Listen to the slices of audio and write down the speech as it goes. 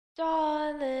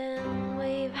Darling,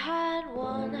 we've had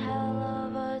one hell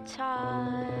of a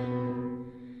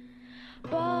time,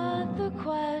 but the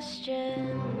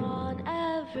question on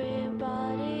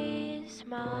everybody's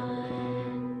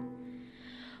mind,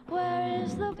 where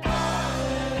is the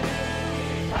power?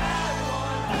 We've had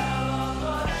one hell of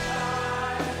a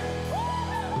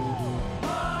time,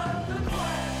 but the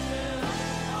question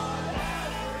on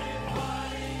everybody's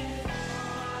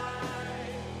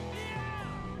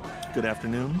mind. Good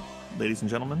afternoon, ladies and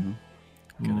gentlemen.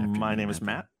 My name is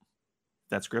Matt.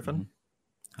 That's Griffin.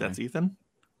 That's Ethan.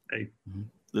 Hey.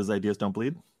 This is Ideas Don't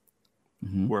Bleed.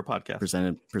 We're a podcast.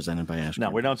 Presented by Ash. No,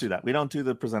 we don't do that. We don't do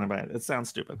the presented by. It sounds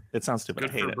stupid. It sounds stupid. Good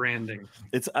I hate for it. branding.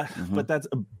 It's but that's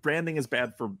branding is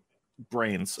bad for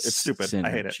brains. It's stupid. Synergy.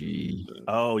 I hate it.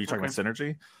 Oh, you're talking about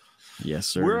synergy? Yes,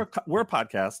 sir. We're a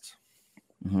podcast.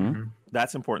 Mm-hmm.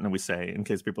 That's important that we say in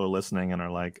case people are listening and are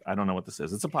like, I don't know what this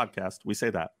is. It's a podcast. We say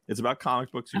that. It's about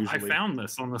comic books usually. I found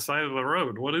this on the side of the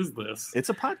road. What is this? It's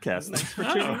a podcast. Thanks for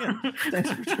tuning in. Thanks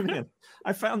for tuning in.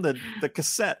 I found the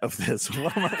cassette of this.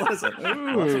 What is it?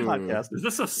 Oh, it's a podcast. Is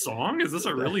this a song? Is this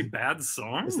a really bad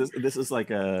song? This is like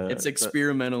a... It's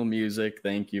experimental music.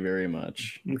 Thank you very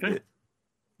much. Okay.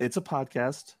 It's a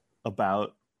podcast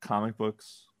about comic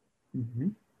books. Mm-hmm.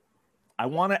 I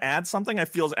want to add something. I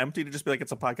feel empty to just be like,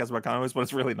 it's a podcast about comic books, but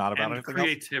it's really not about and anything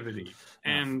creativity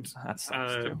and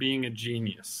being a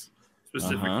genius,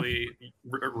 specifically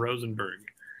Rosenberg.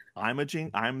 I'm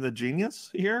the genius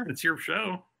here. It's your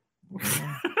show.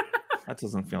 That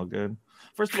doesn't feel good.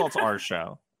 First of all, it's our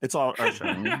show. It's all our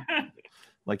show.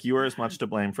 Like, you are as much to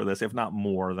blame for this, if not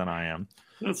more, than I am.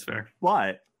 That's fair.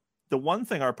 But the one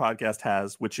thing our podcast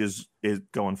has, which is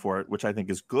going for it, which I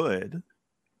think is good,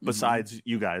 besides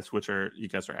you guys, you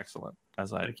guys are excellent.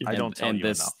 As I don't tell you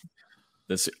enough.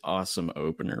 This awesome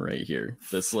opener right here.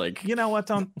 This, like, you know what?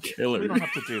 Killer. We don't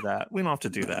have to do that. We don't have to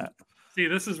do that. See,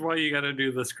 this is why you got to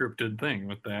do the scripted thing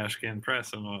with the Ashcan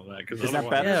Press and all that. Is that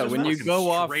better? Yeah, when you go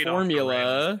off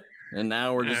formula, and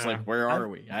now we're just like, where are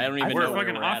we? I don't even know. We're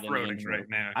fucking off-roading right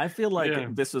now. I feel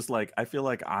like this is like, I feel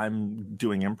like I'm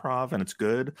doing improv and it's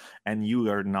good, and you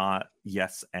are not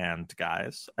yes and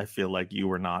guys. I feel like you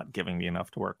were not giving me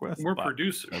enough to work with. We're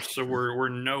producers, so we're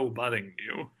no-butting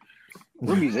you.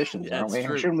 We're musicians, aren't we?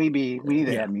 True. Shouldn't we be? We need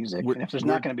to have music. And if there's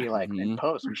not going to be like in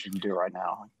post, we should do it right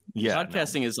now. Yeah,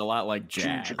 podcasting is a lot like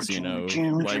jazz, you know.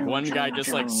 Like, one guy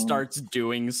just like starts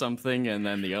doing something, and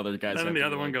then the other guys. And then the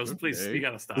other one goes, "Please, you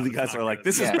gotta stop." The guys are like,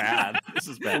 "This is bad. This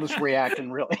is bad." We'll just react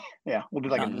and really, we'll do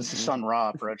like this is Sun Ra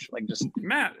approach, like just.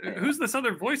 Matt, who's this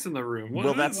other voice in the room?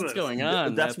 That's what's going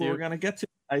on. That's what we're gonna get to.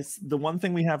 The one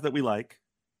thing we have that we like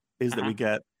is that we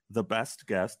get the best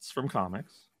guests from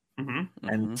comics. Mm-hmm.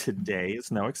 And today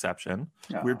is no exception.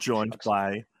 We're joined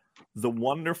by the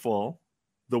wonderful,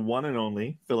 the one and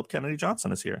only Phillip Kennedy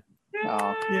Johnson is here.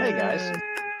 Hey guys,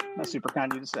 that's super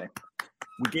kind of you to say.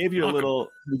 We gave you a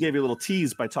little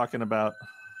tease by talking about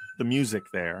the music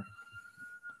there,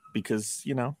 because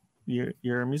you're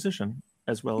a musician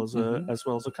as well as a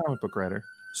comic book writer.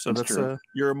 So that's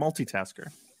you're a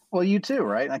multitasker. Well, you too,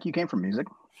 right? Like, you came from music.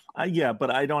 Yeah, but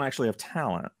I don't actually have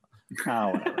talent.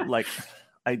 Oh, like.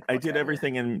 I did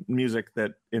everything in music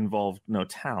that involved no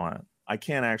talent. I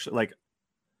can't actually,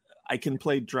 I can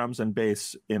play drums and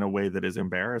bass in a way that is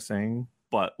embarrassing,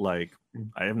 but I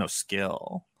have no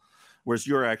skill. Whereas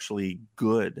you're actually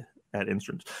good at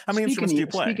instruments. How many instruments do you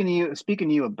play? Speaking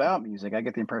to you about music, I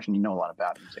get the impression you know a lot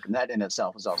about music, and that in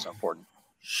itself is also important.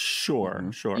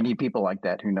 Sure. You need people like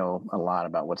that who know a lot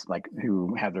about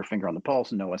who have their finger on the pulse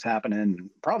and know what's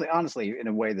happening. Probably, honestly, in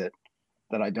a way that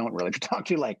I don't really talk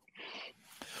to,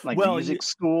 music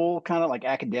school, kind of like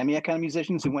academia kind of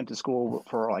musicians who went to school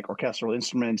for like orchestral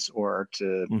instruments or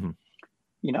to,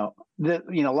 a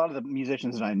lot of the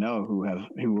musicians that I know who have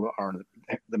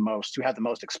the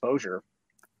most exposure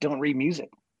don't read music.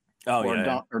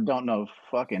 Don't know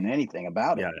fucking anything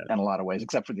about it in a lot of ways,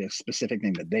 except for the specific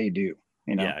thing that they do.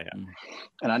 And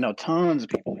I know tons of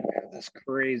people who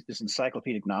have this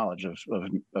encyclopedic knowledge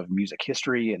of music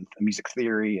history and music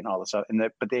theory and all this stuff,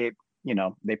 but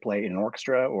they play in an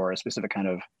orchestra or a specific kind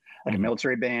of like a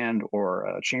military band or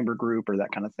a chamber group or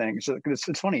that kind of thing. So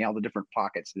it's funny how the different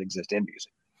pockets that exist in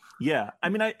music. Yeah. I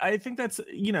mean, I think that's,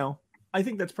 I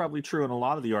think that's probably true in a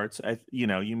lot of the arts. You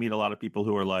meet a lot of people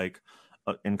who are like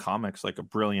in comics, like a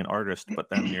brilliant artist, but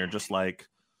then you're just like,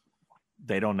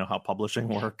 they don't know how publishing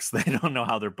works. They don't know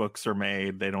how their books are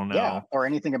made. They don't know or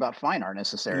anything about fine art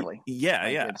necessarily.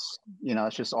 It's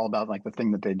it's just all about like the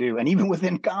thing that they do. And even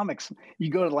within comics, you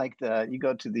go to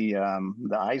the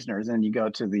Eisners and you go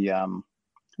to the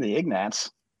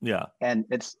Ignatz. Yeah. And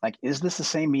it's like, is this the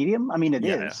same medium? I mean, it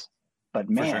is. But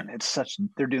man,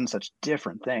 they're doing such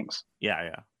different things.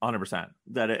 Yeah, 100%.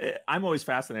 I'm always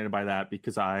fascinated by that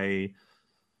because I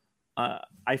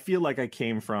feel like I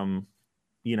came from,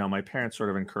 my parents sort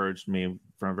of encouraged me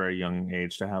from a very young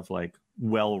age to have like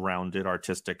well-rounded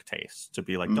artistic taste, to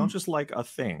be like, don't just like a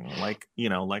thing, like,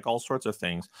 like all sorts of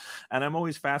things. And I'm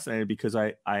always fascinated because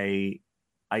I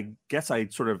guess I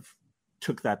sort of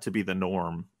took that to be the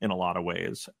norm in a lot of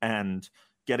ways. And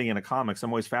getting into comics, I'm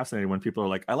always fascinated when people are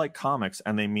like, I like comics,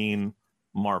 and they mean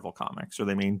Marvel comics or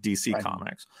they mean DC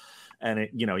comics. And it,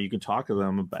 you can talk to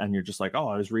them and you're just like, oh,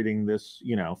 I was reading this,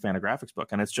 Fantagraphics book.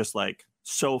 And it's just like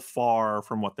so far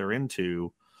from what they're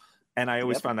into. And I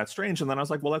always found that strange. And then I was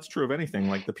like, well, that's true of anything.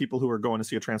 Like the people who are going to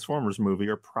see a Transformers movie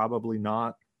are probably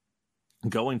not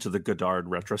going to the Godard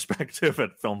retrospective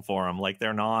at Film Forum. Like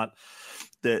they're not,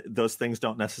 those things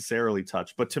don't necessarily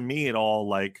touch. But to me, it all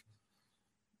like,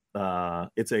 you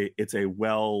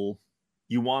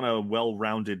want a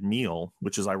well-rounded meal,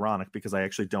 which is ironic because I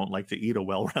actually don't like to eat a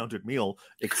well-rounded meal,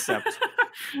 except,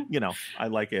 I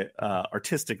like it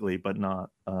artistically, but not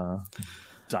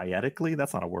dietically.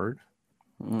 That's not a word,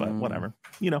 but whatever.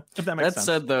 If that makes sense.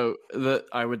 That said, though,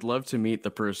 I would love to meet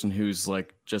the person who's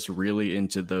like just really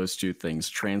into those two things,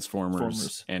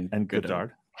 Transformers and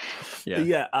Godard.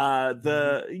 Yeah. I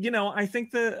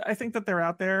think that they're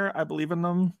out there. I believe in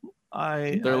them.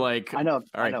 I know. All right, I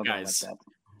know guys. like that.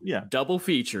 Yeah, double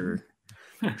feature: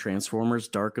 Transformers: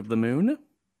 Dark of the Moon.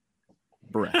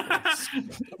 Breathless.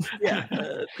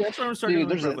 Transformers.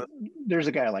 There's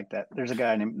a guy like that. There's a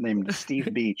guy named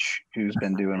Steve Beach who's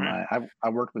been doing I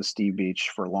worked with Steve Beach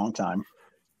for a long time.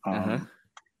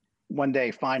 One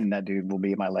day, finding that dude will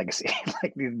be my legacy.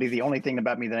 Like, be the only thing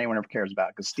about me that anyone ever cares about,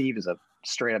 because Steve is a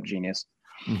straight up genius.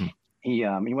 Mm-hmm.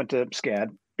 He went to SCAD,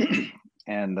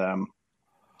 and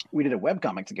we did a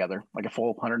webcomic together, like a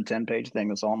full 110-page thing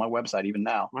that's all on my website even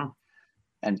now. Wow.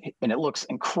 And it looks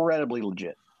incredibly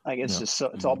legit. Like it's just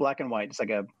so, it's all black and white. It's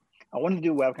like I wanted to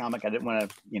do a webcomic. I didn't want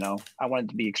to, I wanted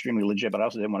to be extremely legit, but I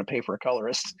also didn't want to pay for a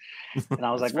colorist. And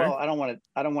I was like, well, I don't want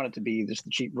it to be just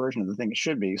the cheap version of the thing it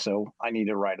should be. So I need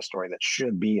to write a story that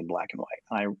should be in black and white.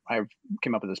 I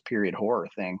came up with this period horror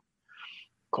thing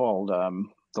called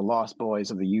The Lost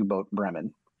Boys of the U-Boat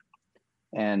Bremen.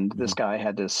 And this guy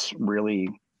had this really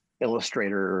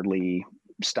illustratorly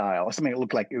style. Something that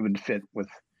looked like it would fit with,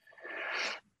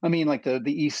 like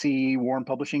the EC Warren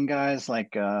Publishing guys,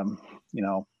 like,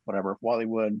 whatever, Wally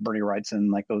Wood, Bernie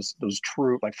Wrightson, like those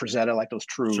true, like Frazetta, like those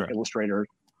true illustrator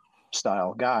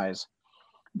style guys,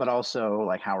 but also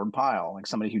like Howard Pyle, like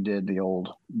somebody who did the old,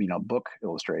 book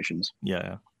illustrations.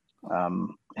 Yeah.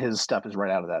 His stuff is right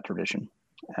out of that tradition.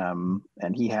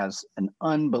 And he has an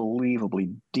unbelievably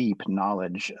deep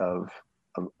knowledge of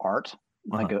art,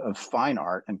 like of fine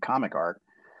art and comic art,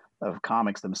 of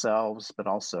comics themselves, but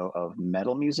also of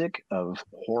metal music, of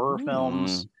horror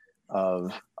films,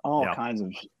 of all kinds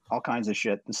of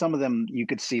shit. And some of them you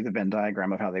could see the Venn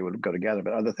diagram of how they would go together,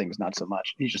 but other things not so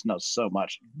much. He just knows so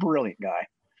much. Brilliant guy.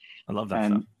 I love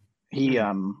that stuff.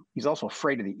 He's also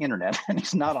afraid of the internet, and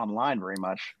he's not online very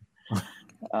much.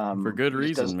 For good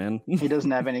reason, man. He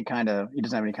doesn't have any kind of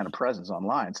presence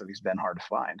online, so he's been hard to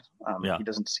find. He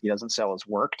doesn't sell his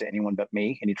work to anyone but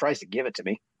me, and he tries to give it to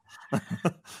me.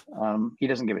 He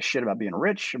doesn't give a shit about being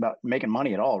rich, about making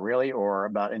money at all, really, or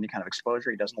about any kind of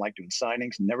exposure. He doesn't like doing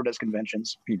signings. He never does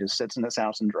conventions. He just sits in his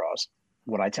house and draws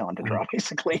what I tell him to draw,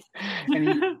 basically.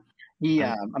 And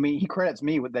he credits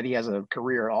me with that he has a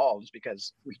career at all, just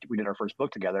because we did our first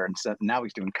book together, and now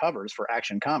he's doing covers for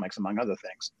Action Comics, among other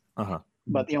things.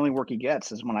 But the only work he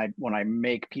gets is when I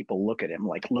make people look at him,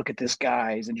 like, look at this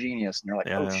guy, he's a genius, and they're like,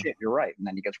 oh shit, you're right, and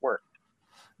then he gets work.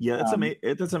 Yeah, that's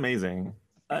amazing.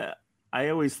 I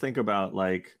always think about,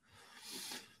 like,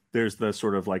 there's the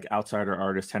sort of like outsider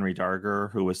artist Henry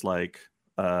Darger, who was like,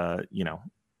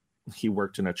 he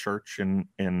worked in a church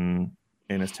in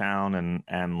his town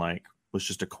and like was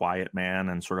just a quiet man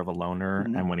and sort of a loner.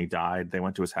 Mm-hmm. And when he died, they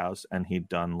went to his house and he'd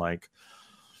done like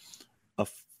a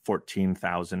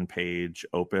 14,000 page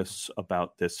opus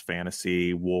about this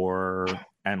fantasy war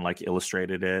and like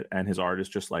illustrated it. And his art is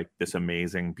just like this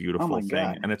amazing, beautiful thing.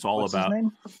 God. And it's all about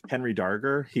Henry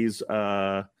Darger. He's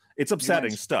it's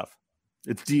upsetting stuff.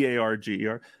 It's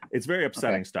Darger. It's very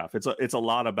upsetting stuff. It's a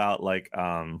lot about like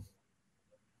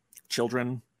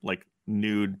children, like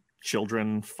nude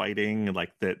children fighting,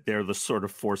 like that they're the sort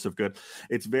of force of good.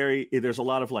 There's a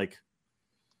lot of like,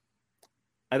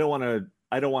 I don't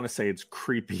want to say it's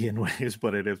creepy in ways,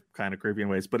 but it is kind of creepy in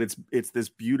ways. But it's this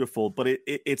beautiful, but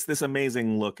it's this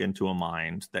amazing look into a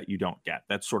mind that you don't get.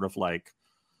 That's sort of like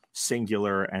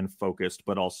singular and focused,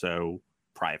 but also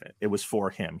private. It was for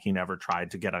him. He never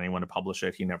tried to get anyone to publish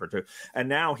it. He never did. And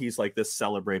now he's like this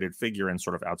celebrated figure in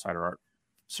sort of outsider art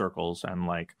circles, and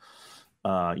like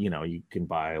you can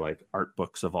buy like art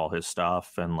books of all his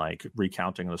stuff and like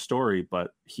recounting the story,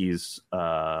 but he's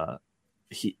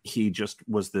he just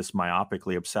was this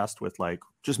myopically obsessed with like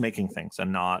just making things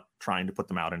and not trying to put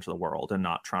them out into the world and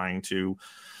not trying to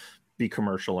be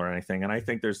commercial or anything. And I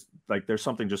think there's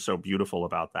something just so beautiful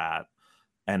about that,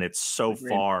 and it's so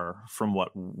far from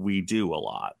what we do a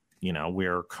lot.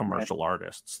 We're commercial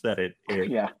artists that it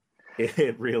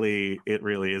really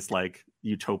is like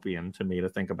utopian to me to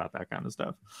think about that kind of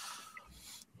stuff.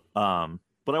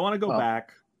 But I want to go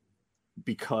back,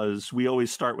 because we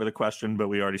always start with a question, but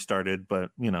we already started,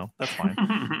 but that's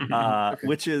fine.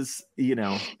 Which is,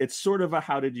 it's sort of a,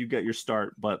 how did you get your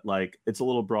start? But like, it's a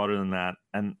little broader than that.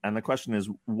 And the question is,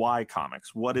 why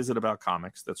comics? What is it about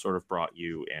comics that sort of brought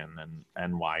you in,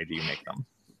 and why do you make them?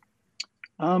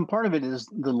 Part of it is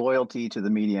the loyalty to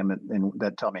the medium and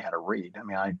that taught me how to read.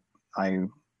 I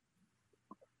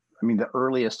mean, the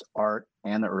earliest art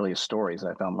and the earliest stories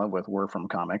I fell in love with were from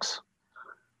comics.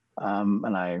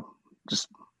 And I just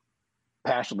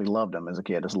passionately loved them as a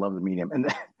kid. Just loved the medium.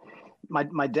 And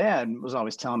my dad was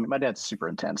always telling me, my dad's super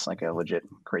intense, like a legit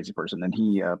crazy person. And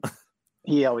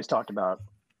he always talked about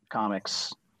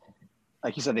comics.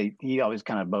 Like he said, he always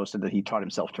kind of boasted that he taught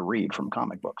himself to read from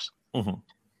comic books. Mm-hmm.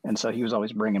 And so he was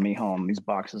always bringing me home these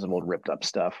boxes of old ripped up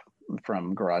stuff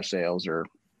from garage sales or,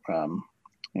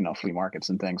 flea markets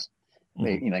and things.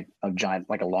 Mm-hmm. They, a giant,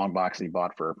 like a long box that he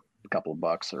bought for a couple of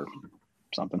bucks or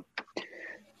something.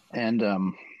 And,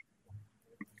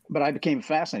 but I became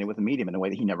fascinated with the medium in a way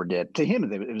that he never did. To him,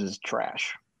 it was just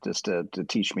trash, just to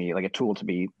teach me, like a tool to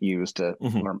be used to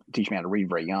teach me how to read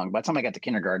very young. By the time I got to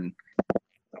kindergarten,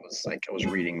 I was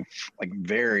reading like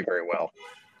very, very well,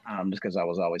 just because I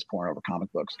was always poring over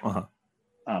comic books. Uh-huh.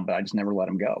 But I just never let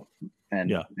him go.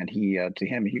 And he, to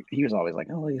him, he was always like,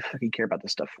 oh, what do you fucking care about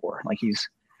this stuff for? Like he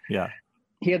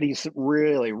had these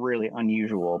really, really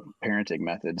unusual parenting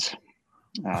methods.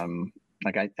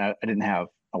 Like I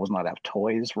wasn't allowed to have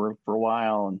toys for a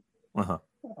while.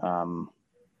 And,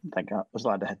 like I was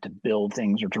allowed to have to build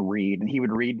things or to read, and he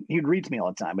would read to me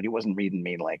all the time, but he wasn't reading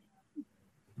me like,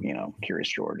 Curious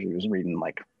George. He was reading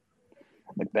like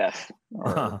Macbeth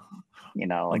or,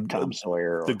 like Tom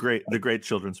Sawyer. Or, the great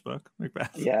children's book,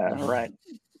 Macbeth. Yeah, right.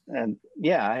 And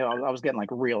I was getting like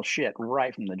real shit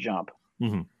right from the jump.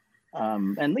 Mm-hmm.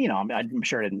 And I'm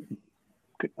sure I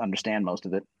could understand most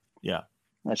of it. Yeah,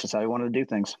 that's just how he wanted to do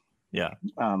things. Yeah.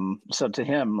 So to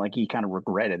him, like he kind of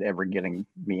regretted ever getting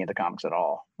me into comics at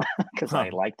all, because I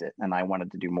liked it and I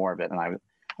wanted to do more of it, and I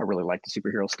really liked the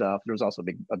superhero stuff. There was also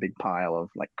a big pile of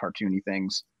like cartoony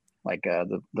things, like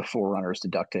the forerunners to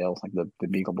DuckTales, like the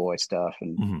Beagle Boy stuff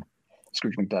and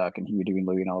Scrooge McDuck and Huey, Dewey, and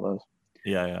Louie and all those.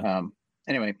 Yeah.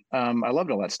 Anyway, I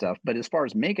loved all that stuff. But as far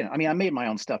as making, I made my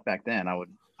own stuff back then.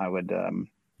 I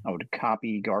would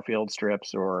copy Garfield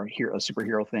strips or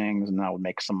superhero things, and I would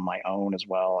make some of my own as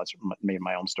well. I made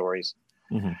my own stories.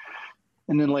 Mm-hmm.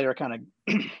 And then later I kind of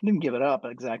didn't give it up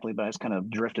exactly, but I just kind of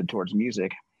drifted towards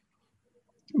music.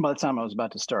 By the time I was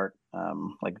about to start,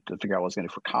 to figure out what I was going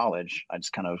to do for college, I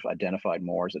just kind of identified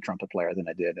more as a trumpet player than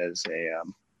I did as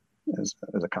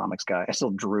a comics guy. I still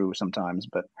drew sometimes,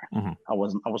 but I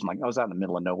wasn't like, I was out in the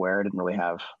middle of nowhere. I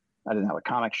didn't have a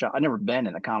comic shop. I'd never been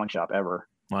in a comic shop ever.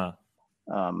 Wow.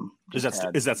 Is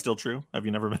that still true? Have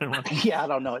you never been in one? Yeah, I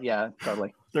don't know. Yeah,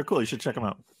 totally. They're cool. You should check them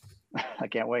out. I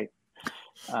can't wait.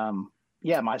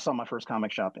 I saw my first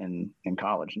comic shop in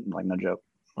college, like no joke.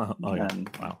 Wow.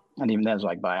 And even that was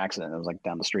like by accident. It was like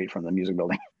down the street from the music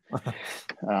building.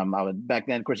 Back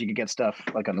then, of course, you could get stuff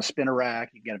like on the spinner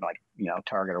rack. You could get it like,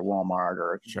 Target or Walmart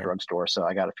or a drugstore. So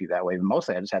I got a few that way. But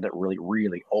mostly I just had that really,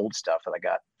 really old stuff that I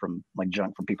got from like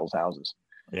junk from people's houses.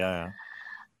 Yeah.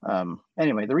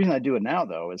 Anyway, the reason I do it now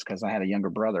though is because I had a younger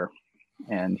brother,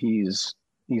 and he's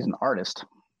an artist.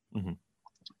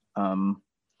 Mm-hmm.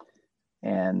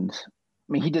 And I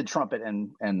mean, he did trumpet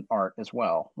and art as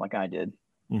well, like I did.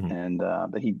 Mm-hmm. And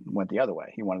but he went the other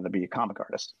way. He wanted to be a comic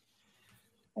artist,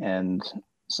 and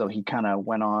so he kind of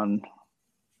went on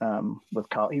with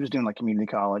college. He was doing like community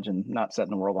college and not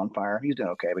setting the world on fire. He was doing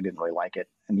okay, but he didn't really like it.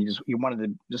 And he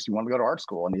wanted to go to art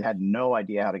school, and he had no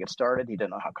idea how to get started. He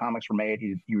didn't know how comics were made.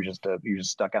 He was just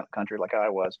stuck out in the country like I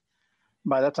was.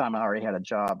 By that time, I already had a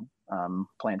job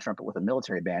playing trumpet with a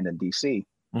military band in DC,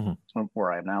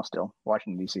 where I am now, still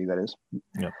Washington DC, that is.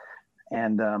 Yeah.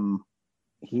 And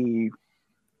we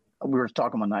were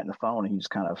talking one night on the phone, and he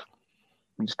just kind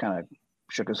of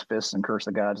shook his fists and cursed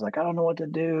the gods, like, I don't know what to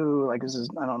do. Like,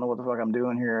 I don't know what the fuck I'm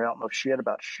doing here. I don't know shit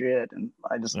about shit. And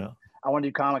I I want to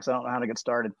do comics. I don't know how to get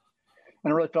started.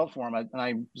 And I really felt for him. And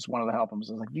I just wanted to help him.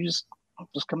 So I was like, you just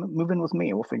come move in with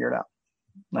me. We'll figure it out.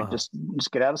 Like, just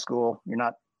get out of school. You're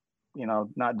not,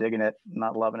 not digging it,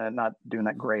 not loving it, not doing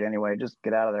that great anyway. Just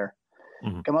get out of there.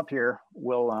 Come up here.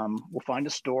 We'll find a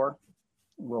store.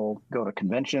 We'll go to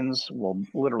conventions. We'll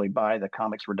literally buy the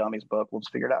Comics for Dummies book. We'll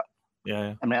just figure it out.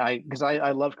 Yeah. I mean, because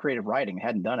I love creative writing.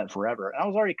 Hadn't done it forever. And I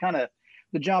was already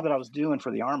the job that I was doing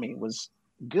for the Army was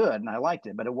good and I liked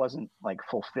it, but it wasn't like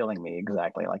fulfilling me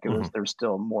exactly. Like there was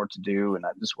still more to do, and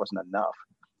that just wasn't enough.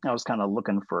 I was kind of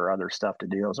looking for other stuff to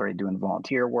do. I was already doing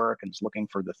volunteer work and just looking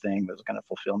for the thing that was going to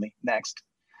fulfill me next.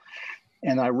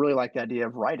 And I really liked the idea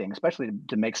of writing, especially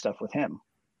to make stuff with him.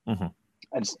 I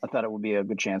thought it would be a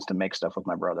good chance to make stuff with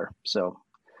my brother. So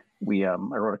I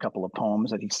wrote a couple of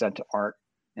poems that he sent to Art,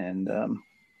 and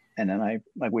then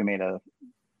we made a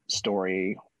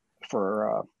story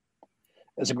for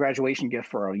as a graduation gift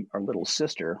for our little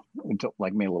sister. We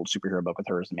made a little superhero book with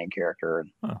her as the main character, and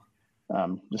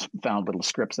just found little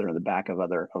scripts that are in the back of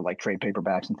trade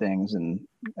paperbacks and things, and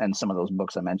some of those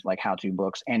books I mentioned, like how-to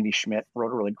books. Andy Schmidt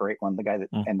wrote a really great one. The guy that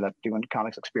ended up doing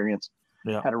Comics Experience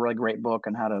had a really great book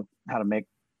on how to make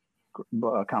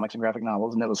comics and graphic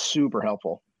novels, and it was super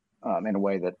helpful in a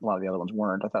way that a lot of the other ones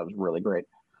weren't. I thought it was really great.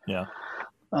 We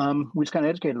just kind of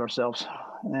educated ourselves,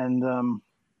 and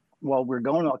while we're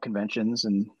going to conventions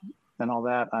and all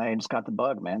that, I just got the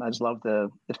bug, man. I just love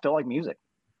it felt like music.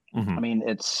 I mean,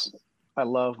 I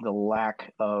love the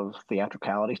lack of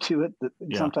theatricality to it that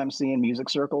you sometimes see in music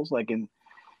circles. Like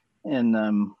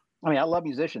I mean, I love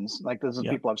musicians. Like, those are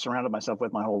people I've surrounded myself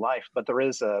with my whole life, but there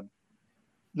is an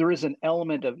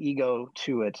element of ego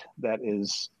to it that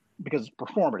is, because it's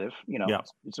performative,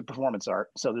 it's a performance art.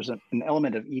 So there's an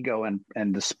element of ego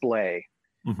and display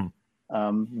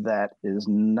that is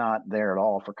not there at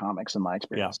all for comics in my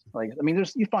experience. Like, I mean,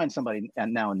 you find somebody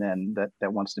now and then that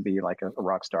wants to be like a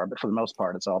rock star, but for the most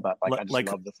part, it's all about I just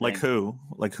love the thing.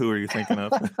 Like who are you thinking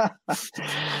of?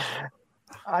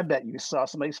 I bet you saw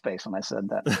somebody's face when I said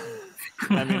that.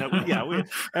 I mean,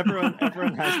 everyone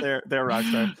has their rock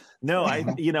star. No,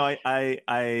 I'm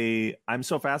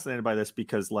so fascinated by this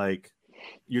because, like,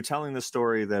 you're telling the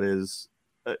story that is,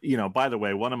 by the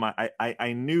way, one of my,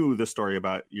 I knew the story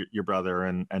about your brother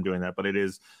and doing that, but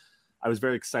I was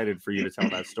very excited for you to tell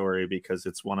that story because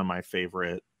it's one of my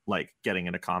favorite, like, getting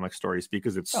into comic stories,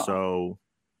 because it's so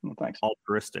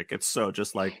altruistic. It's so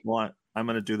just like, what, I'm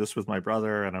going to do this with my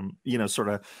brother, and I'm, sort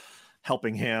of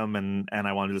helping him, and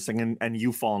I want to do this thing, and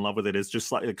you fall in love with it is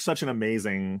just like such an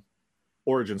amazing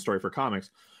origin story for comics.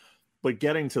 But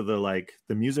getting to the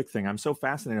music thing, I'm so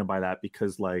fascinated by that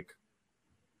because, like,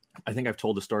 I think I've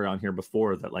told the story on here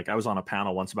before that, like, I was on a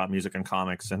panel once about music and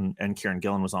comics, and Kieran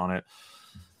Gillen was on it,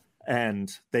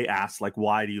 and they asked, like,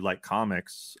 why do you like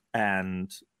comics?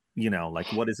 And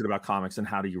like, what is it about comics and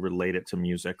how do you relate it to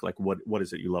music? Like, what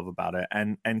is it you love about it?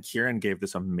 And Kieran gave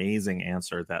this amazing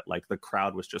answer that, like, the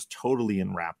crowd was just totally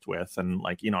enwrapped with. And,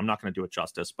 like, I'm not going to do it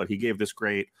justice, but he gave this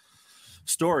great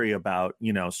story about,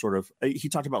 sort of, he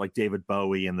talked about, like, David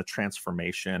Bowie and the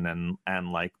transformation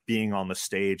and like being on the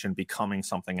stage and becoming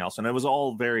something else. And it was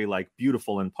all very, like,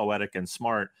 beautiful and poetic and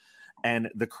smart. And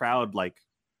the crowd, like,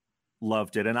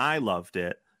 loved it. And I loved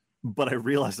it. But I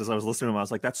realized as I was listening to him, I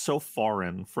was like, that's so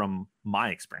foreign from my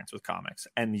experience with comics.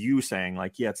 And you saying,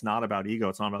 like, yeah, it's not about ego,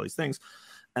 it's not about these things.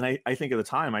 And I think at the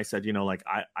time I said, like,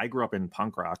 I grew up in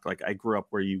punk rock. Like, I grew up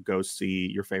where you go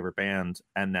see your favorite band,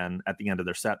 and then at the end of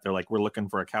their set, they're like, we're looking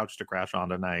for a couch to crash on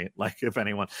tonight. Like, if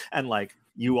anyone, and, like,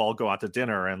 you all go out to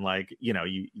dinner, and, like,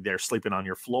 they're sleeping on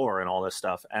your floor and all this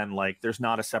stuff. And, like, there's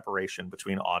not a separation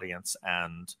between audience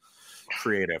and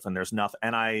creative, and there's nothing,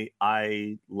 and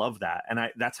I love that, and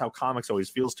that's how comics always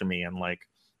feels to me. And, like,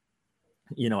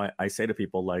 I say to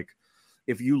people, like,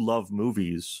 if you love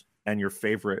movies and your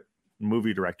favorite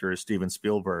movie director is Steven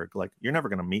Spielberg, like, you're never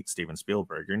going to meet Steven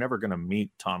Spielberg, you're never going to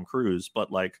meet Tom Cruise,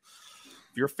 but, like,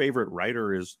 if your favorite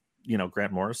writer is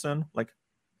Grant Morrison, like,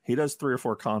 he does 3 or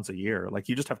 4 cons a year. Like,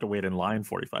 you just have to wait in line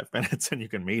 45 minutes and you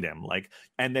can meet him. Like,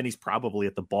 and then he's probably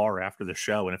at the bar after the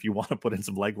show. And if you want to put in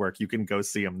some legwork, you can go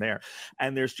see him there.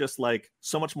 And there's just, like,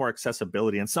 so much more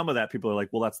accessibility. And some of that people are like,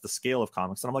 well, that's the scale of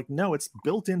comics. And I'm like, no, it's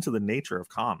built into the nature of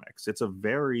comics. It's a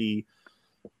very,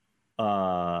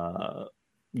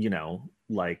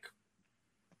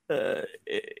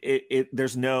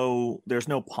 there's no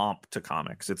pomp to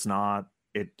comics. It's not,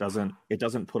 it doesn't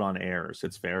put on airs.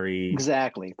 It's very,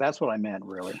 exactly, that's what I meant,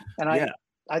 really. And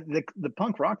the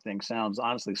punk rock thing sounds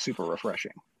honestly super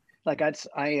refreshing. Like, that's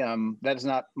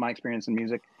not my experience in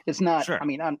music. It's not. Sure. I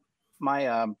mean, I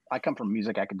come from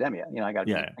music academia. I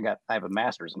have a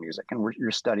master's in music, and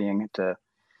you're studying to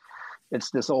it's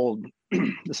this old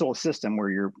this old system where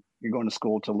you're going to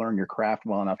school to learn your craft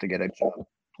well enough to get a job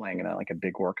playing in a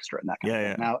big orchestra and that kind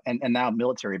of thing. Now and now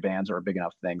military bands are a big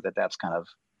enough thing that's kind of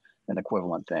an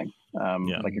equivalent thing.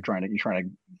 Like you're trying to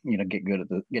get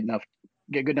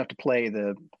good enough to play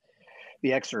the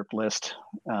excerpt list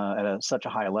at such a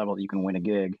high level that you can win a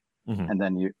gig, and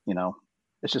then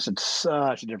it's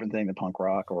such a different thing than punk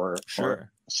rock or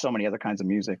so many other kinds of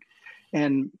music,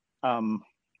 and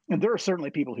there are certainly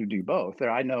people who do both.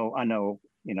 I know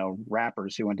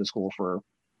rappers who went to school for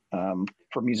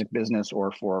music business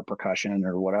or for percussion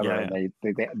or whatever.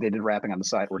 They did rapping on the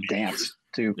side or dance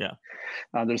too.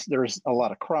 There's a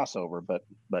lot of crossover,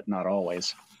 but not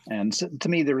always. And so, to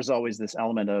me, there was always this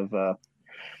element of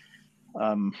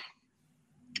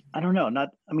I don't know,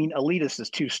 elitist is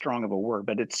too strong of a word,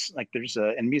 but it's like there's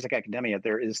in music academia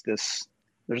there's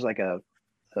like a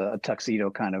tuxedo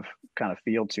kind of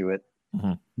feel to it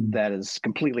that is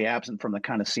completely absent from the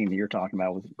kind of scene that you're talking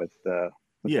about with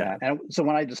that. And so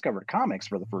when I discovered comics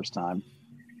for the first time,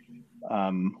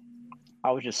 I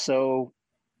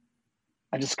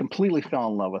just completely fell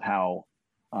in love with how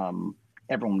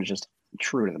everyone was just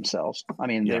true to themselves. I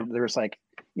mean, there was like,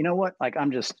 you know what? Like,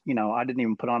 I'm just, I didn't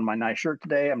even put on my nice shirt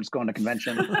today. I'm just going to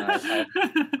convention.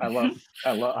 I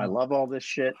love all this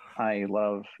shit. I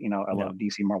love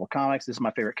DC Marvel Comics. This is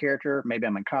my favorite character. Maybe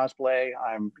I'm in cosplay.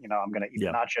 I'm going to eat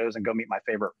nachos and go meet my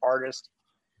favorite artist.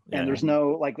 And there's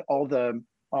no, like all the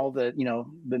the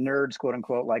nerds, quote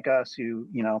unquote, like us who,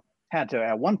 had to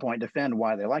at one point defend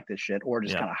why they like this shit or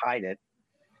just kind of hide it.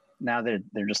 Now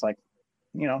they're just like,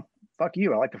 fuck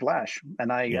you. I like the Flash,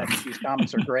 and I think these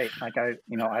comics are great. Like I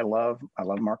love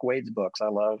Mark Waid's books. I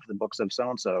love the books of so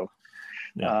and so.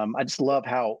 I just love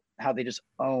how they just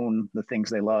own the things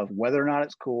they love, whether or not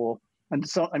it's cool. And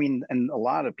so, and a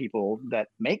lot of people that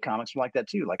make comics are like that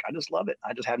too. Like, I just love it.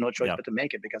 I just have no choice but to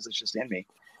make it because it's just in me,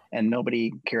 and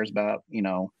nobody cares about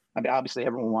obviously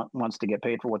everyone wants to get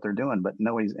paid for what they're doing, but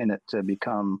nobody's in it to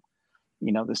become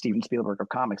the Steven Spielberg of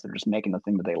comics. They're just making the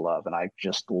thing that they love. And I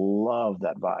just love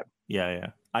that vibe.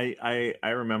 I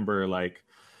remember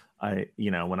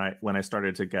when I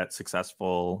started to get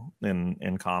successful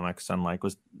in comics and I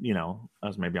was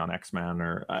maybe on X-Men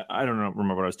or I don't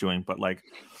remember what I was doing, but I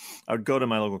would go to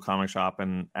my local comic shop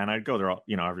and I'd go there,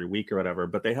 every week or whatever,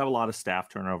 but they have a lot of staff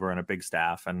turnover and a big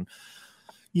staff. And,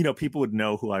 people would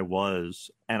know who I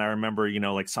was. And I remember,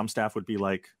 some staff would be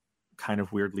kind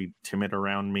of weirdly timid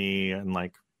around me and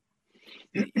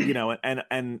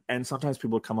and sometimes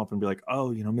people would come up and be like, oh,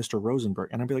 Mr.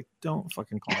 Rosenberg, and I'd be like, don't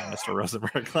fucking call me Mr.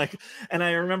 Rosenberg. And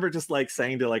I remember just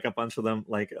saying to a bunch of them,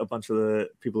 a bunch of the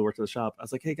people who worked at the shop, I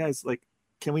was like, hey guys,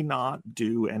 can we not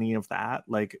do any of that?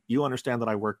 You understand that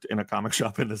I worked in a comic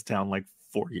shop in this town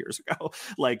 4 years ago.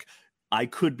 I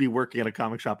could be working at a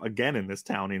comic shop again in this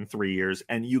town in 3 years,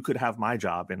 and you could have my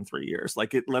job in 3 years.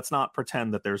 Let's not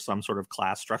pretend that there's some sort of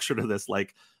class structure to this.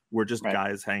 We're just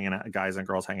guys and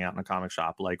girls hanging out in a comic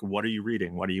shop. What are you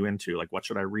reading? What are you into? What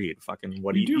should I read? Fucking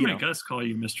what do you make us call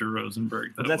you Mr.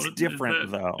 Rosenberg, though. That's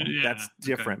different, though. Yeah, that's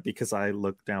different because I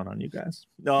look down on you guys.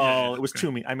 No, it was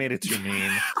too mean. I made it too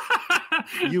mean.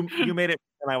 You made it.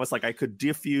 And I was like, I could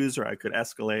diffuse or I could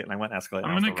escalate, and I went escalate.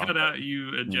 I'm going to cut out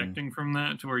you ejecting from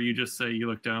that to where you just say you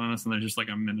look down on us, and there's just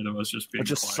a minute of us just being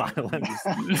silent.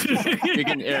 you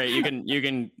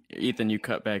can, Ethan. You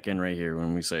cut back in right here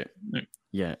when we say it.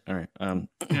 Yeah. All right.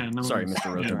 Sorry,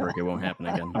 Mr. Rosenberg. It won't happen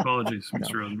again. Apologies,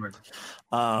 Mr. Rosenberg.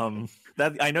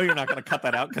 That I know you're not going to cut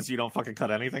that out because you don't fucking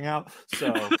cut anything out.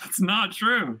 So it's not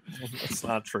true. It's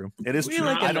not true. It is we true.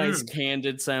 Like a nice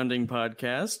candid sounding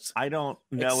podcast. I don't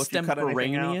know if you cut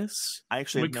anything out. I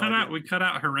actually we cut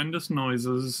out horrendous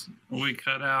noises. We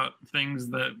cut out things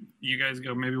that you guys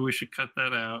go, maybe we should cut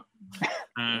that out.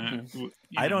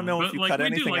 I don't know if you cut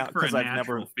anything out because I've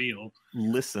never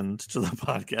listened to the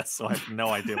podcast, so I have no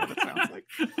idea what it sounds like.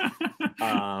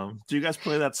 Do you guys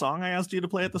play that song I asked you to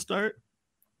play at the start?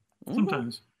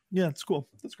 Sometimes. Yeah, it's cool.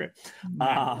 That's great.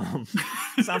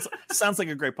 Sounds like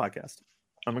a great podcast.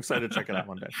 I'm excited to check it out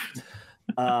one day.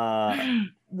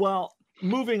 Well,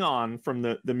 moving on from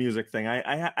the music thing,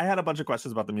 I had a bunch of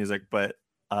questions about the music, but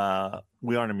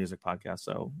we aren't a music podcast,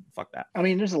 so fuck that.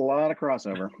 There's a lot of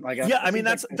crossover.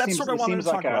 That's sort of what I was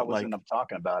talking about. I end up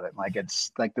talking about it.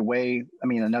 It's the way.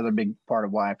 Another big part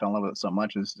of why I fell in love with it so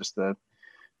much is just the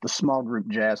small group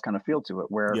jazz kind of feel to it,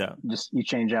 where just you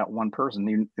change out one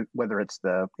person, whether it's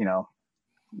the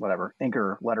whatever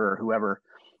inker, letterer, whoever,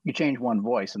 you change one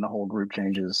voice and the whole group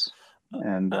changes.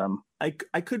 And I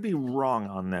could be wrong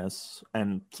on this,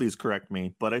 and please correct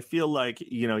me, but I feel like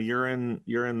you're in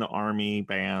the Army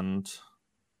band,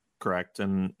 correct?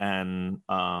 And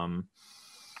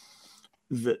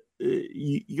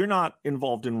you're not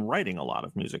involved in writing a lot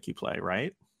of music you play,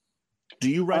 right? Do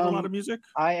you write a lot of music?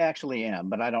 I actually am,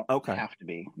 but I don't have to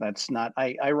be. That's not.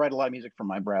 I write a lot of music for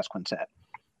my brass quintet.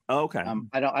 Okay.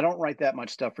 I don't write that much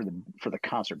stuff for the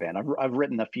concert band. I've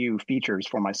written a few features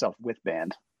for myself with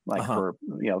band, like for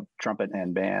trumpet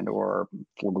and band or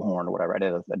flugelhorn or whatever. I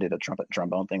did a trumpet and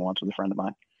trombone thing once with a friend of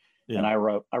mine, and I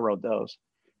wrote those.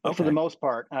 But for the most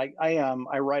part, I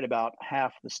write about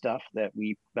half the stuff that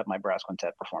my brass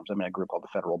quintet performs. I'm in a group called the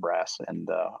Federal Brass, and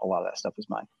a lot of that stuff is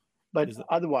mine. But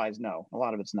otherwise, no, a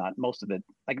lot of it's not. Most of it,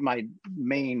 like my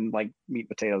main meat and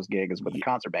potatoes gig is with the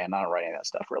concert band. I don't write any of that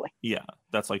stuff really. Yeah,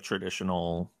 that's like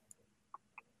traditional.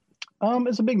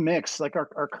 It's a big mix. Like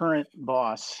our current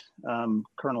boss,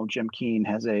 Colonel Jim Keene,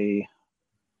 has a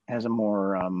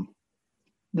more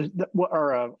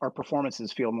our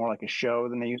performances feel more like a show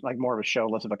than they use, like more of a show,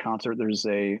 less of a concert. It's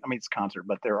a concert,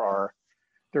 but there are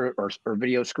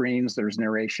video screens. There's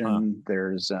narration.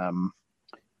 There's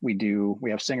we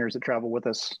have singers that travel with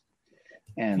us,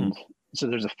 and so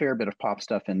there's a fair bit of pop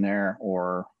stuff in there,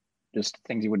 or just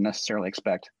things you wouldn't necessarily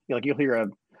expect. Like you'll hear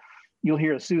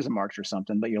a Susan March or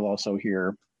something, but you'll also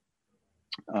hear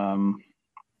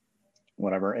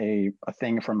whatever a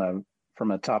thing from a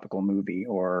topical movie,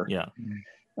 or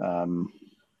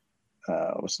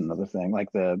what's another thing,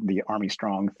 like the Army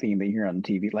Strong theme that you hear on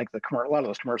TV, like a lot of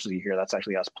those commercials you hear, that's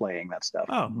actually us playing that stuff.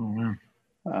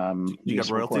 You got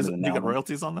royalties? You got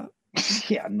royalties on that?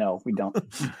 Yeah, no, we don't. Do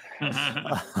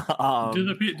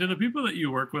the people that you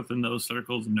work with in those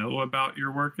circles know about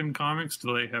your work in comics?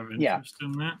 Do they have interest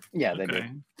in that? Yeah, they do.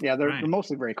 Yeah, they're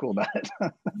mostly very cool about it.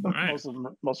 Most of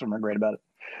them are great about it.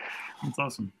 That's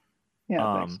awesome.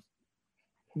 Yeah, thanks.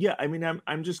 Yeah, I mean,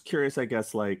 I'm just curious, I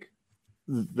guess, like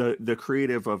the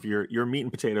creative of your meat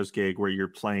and potatoes gig where you're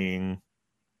playing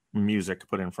music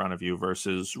put in front of you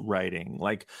versus writing.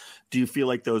 Like, do you feel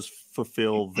like those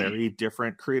fulfill very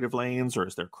different creative lanes, or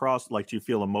is there cross? Like, do you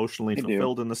feel emotionally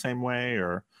fulfilled in the same way?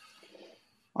 Or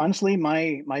honestly,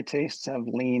 my tastes have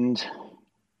leaned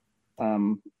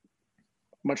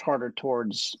much harder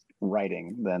towards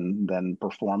writing than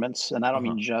performance, and I don't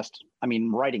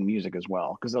mean writing music as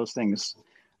well, because those things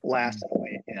last.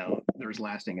 There's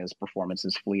lasting as performance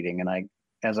is fleeting, and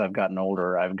as I've gotten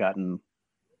older, I've gotten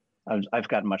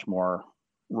much more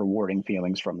rewarding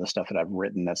feelings from the stuff that I've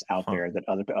written that's out there, that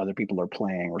other people are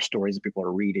playing, or stories that people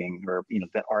are reading, or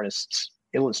that artists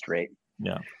illustrate.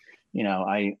 Yeah.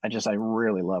 I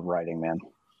really love writing, man.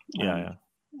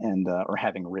 And or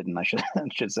having written, I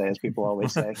should say, as people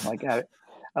always say. Like I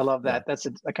love that. That's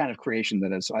a kind of creation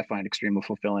that I find extremely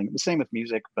fulfilling. The same with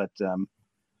music, but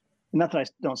not that I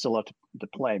don't still love to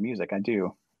play music. I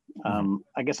do.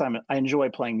 I guess I enjoy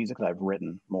playing music that I've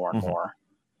written more and more.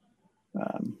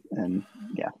 Anyway.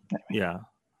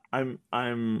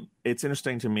 It's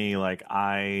interesting to me, like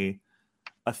a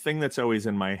thing that's always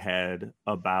in my head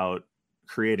about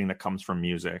creating that comes from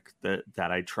music that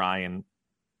I try and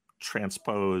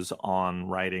transpose on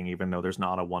writing, even though there's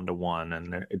not a one-to-one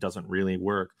and it doesn't really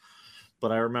work.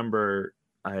 But I remember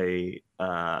I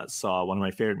saw one of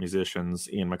my favorite musicians,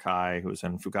 Ian MacKaye, who's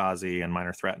in Fugazi and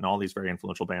Minor Threat and all these very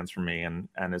influential bands for me, and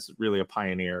is really a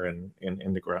pioneer in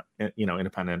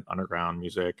independent underground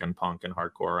music and punk and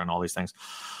hardcore and all these things.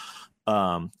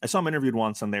 I saw him interviewed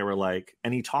once, and they were like,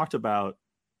 and he talked about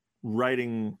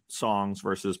writing songs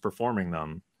versus performing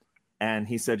them, and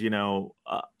he said,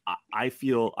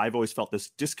 I've always felt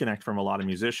this disconnect from a lot of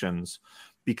musicians,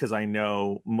 because I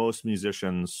know most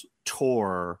musicians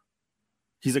tour.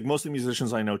 He's like, most of the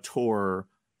musicians I know tour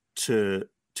to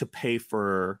pay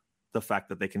for the fact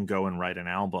that they can go and write an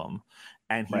album.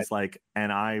 And he's like,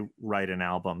 and I write an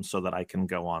album so that I can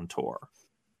go on tour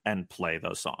and play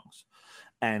those songs.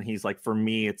 And he's like, for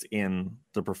me, it's in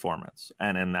the performance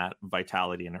and in that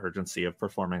vitality and urgency of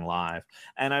performing live.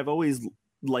 And I've always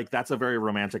that's a very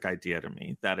romantic idea to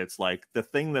me, that it's like the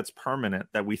thing that's permanent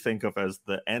that we think of as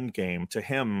the end game, to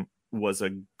him was a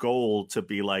goal to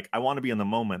be like, I want to be in the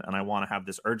moment and I want to have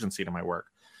this urgency to my work.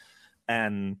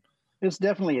 And it's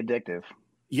definitely addictive.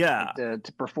 Yeah. To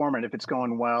perform it, if it's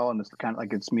going well and it's kind of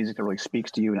like it's music that really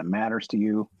speaks to you and it matters to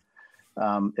you,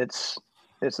 it's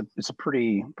a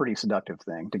pretty seductive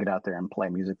thing to get out there and play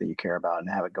music that you care about and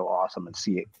have it go awesome and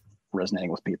see it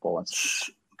resonating with people. It's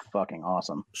fucking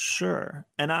awesome. Sure.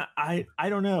 And I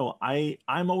don't know.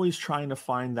 I'm always trying to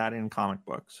find that in comic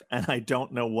books, and I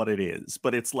don't know what it is,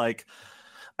 but it's like,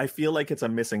 I feel like it's a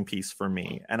missing piece for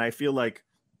me. And I feel like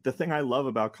the thing I love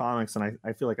about comics, and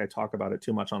I feel like I talk about it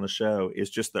too much on the show, is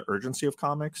just the urgency of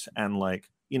comics. And like,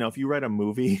 if you write a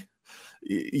movie,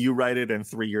 you write it and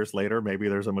 3 years later, maybe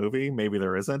there's a movie, maybe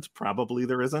there isn't, probably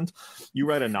there isn't. You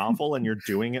write a novel and you're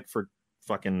doing it for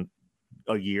fucking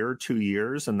a year, 2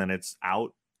 years, and then it's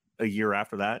out a year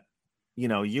after that. You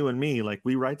know, you and me, like,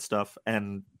 we write stuff,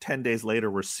 and 10 days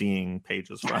later we're seeing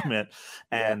pages from it,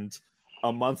 and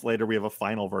a month later we have a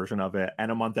final version of it,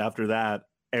 and a month after that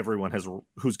everyone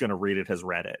who's going to read it has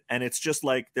read it. And it's just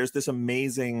like there's this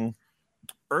amazing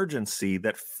urgency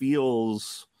that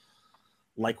feels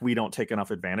like we don't take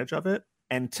enough advantage of it.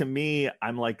 And to me,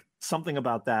 I'm like, something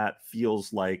about that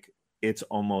feels like it's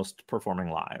almost performing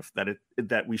live,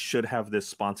 that we should have this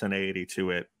spontaneity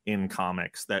to it in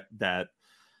comics that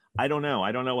I don't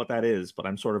know what that is, but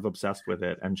I'm sort of obsessed with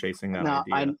it and chasing that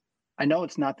idea. I know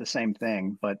it's not the same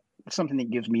thing, but something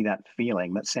that gives me that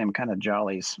feeling, that same kind of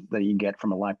jollies that you get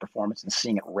from a live performance and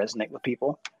seeing it resonate with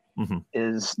people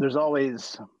is there's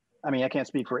always, I mean, I can't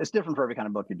speak for, it's different for every kind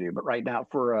of book you do, but right now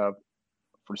for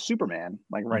Superman,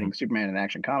 like writing Superman in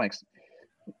Action Comics,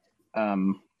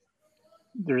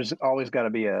 there's always got to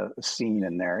be a scene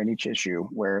in there in each issue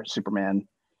where Superman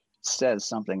says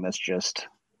something that's just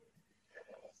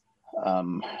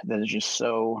that is just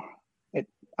so.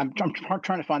 I'm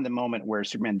trying to find the moment where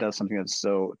Superman does something that's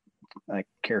so like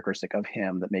characteristic of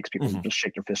him that makes people just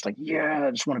shake their fist, like, yeah,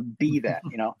 I just want to be that,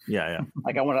 you know? yeah.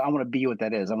 Like I want to be what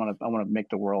that is. I want to make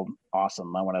the world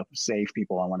awesome. I want to save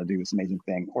people. I want to do this amazing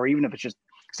thing, or even if it's just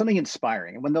something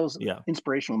inspiring. And when those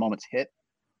inspirational moments hit,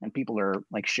 and people are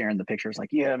like sharing the pictures, like,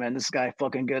 yeah, man, this guy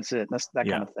fucking gets it. That's that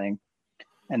kind of thing.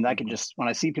 And I can just, when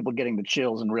I see people getting the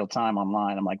chills in real time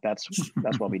online, I'm like, that's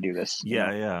why we do this.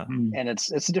 Yeah. And it's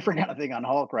a different kind of thing on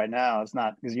Hulk right now. It's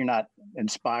not because you're not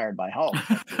inspired by Hulk.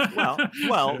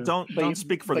 well, don't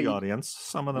speak for the audience.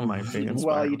 Some of them might be inspired.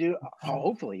 Well, you do.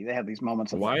 Hopefully they have these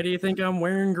moments. Why do you think I'm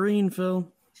wearing green, Phil?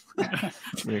 There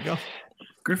you go.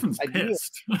 Griffin's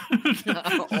pissed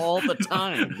all the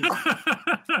time.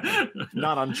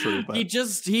 Not untrue, but he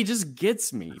just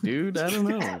gets me, dude. I don't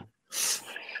know.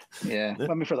 Yeah,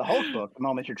 I mean, for the Hulk book, the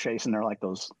moments you're chasing, they're like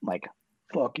those, like,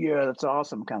 fuck yeah, that's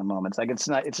awesome kind of moments. Like, it's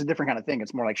a different kind of thing.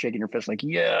 It's more like shaking your fist, like,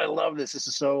 yeah, I love this. This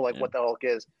is so like what the Hulk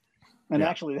is. And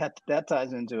actually, that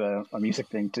ties into a music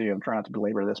thing too. I'm trying not to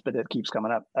belabor this, but it keeps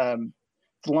coming up.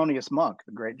 Thelonious Monk,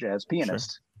 the great jazz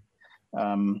pianist,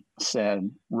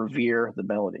 said, "Revere the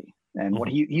melody." And what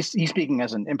he's speaking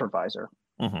as an improviser.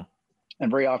 And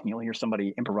very often you'll hear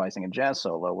somebody improvising a jazz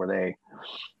solo where they,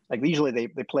 like, usually they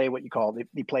play what you call, they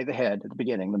play the head at the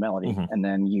beginning, the melody, and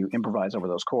then you improvise over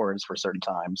those chords for a certain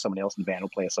time. Somebody else in the band will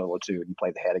play a solo too, and you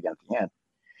play the head again at the end.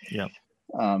 Yeah.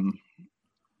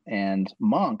 And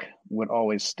Monk would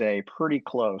always stay pretty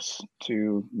close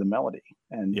to the melody.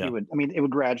 And he would, I mean, it would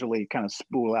gradually kind of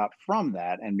spool out from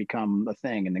that and become a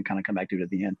thing, and then kind of come back to it at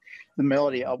the end. The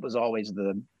melody was always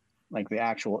the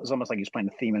actual, it's almost like he's playing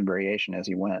the theme and variation as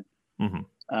he went.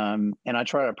 And I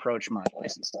try to approach my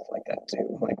voice and stuff like that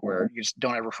too, like where you just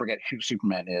don't ever forget who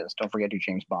Superman is. Don't forget who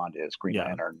James Bond is, Green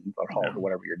Lantern, or Hulk, or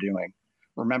whatever you're doing.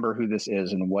 Remember who this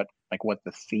is and what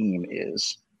the theme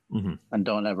is, and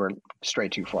don't ever stray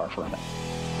too far from it.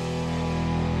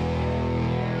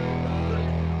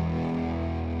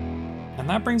 And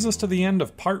that brings us to the end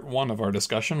of part 1 of our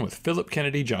discussion with Phillip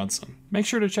Kennedy Johnson. Make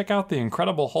sure to check out the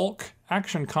Incredible Hulk,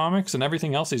 Action Comics, and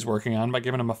everything else he's working on by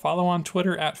giving him a follow on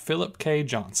Twitter at Phillip K.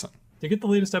 Johnson. To get the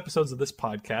latest episodes of this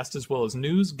podcast, as well as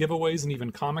news, giveaways, and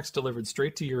even comics delivered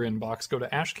straight to your inbox, go to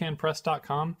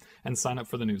ashcanpress.com and sign up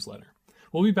for the newsletter.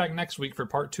 We'll be back next week for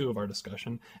part 2 of our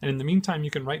discussion, and in the meantime, you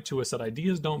can write to us at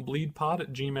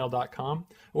ideasdon'tbleedpod@gmail.com,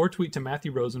 or tweet to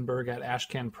Matthew Rosenberg at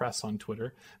ashcanpress on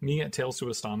Twitter, me at Tales to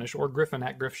Astonish, or Griffin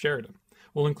at Griff Sheridan.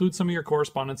 We'll include some of your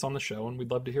correspondence on the show, and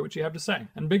we'd love to hear what you have to say.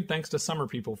 And big thanks to Summer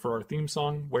People for our theme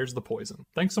song, Where's the Poison?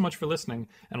 Thanks so much for listening,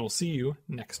 and we'll see you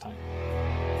next time.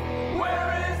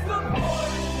 Where is the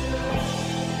poison?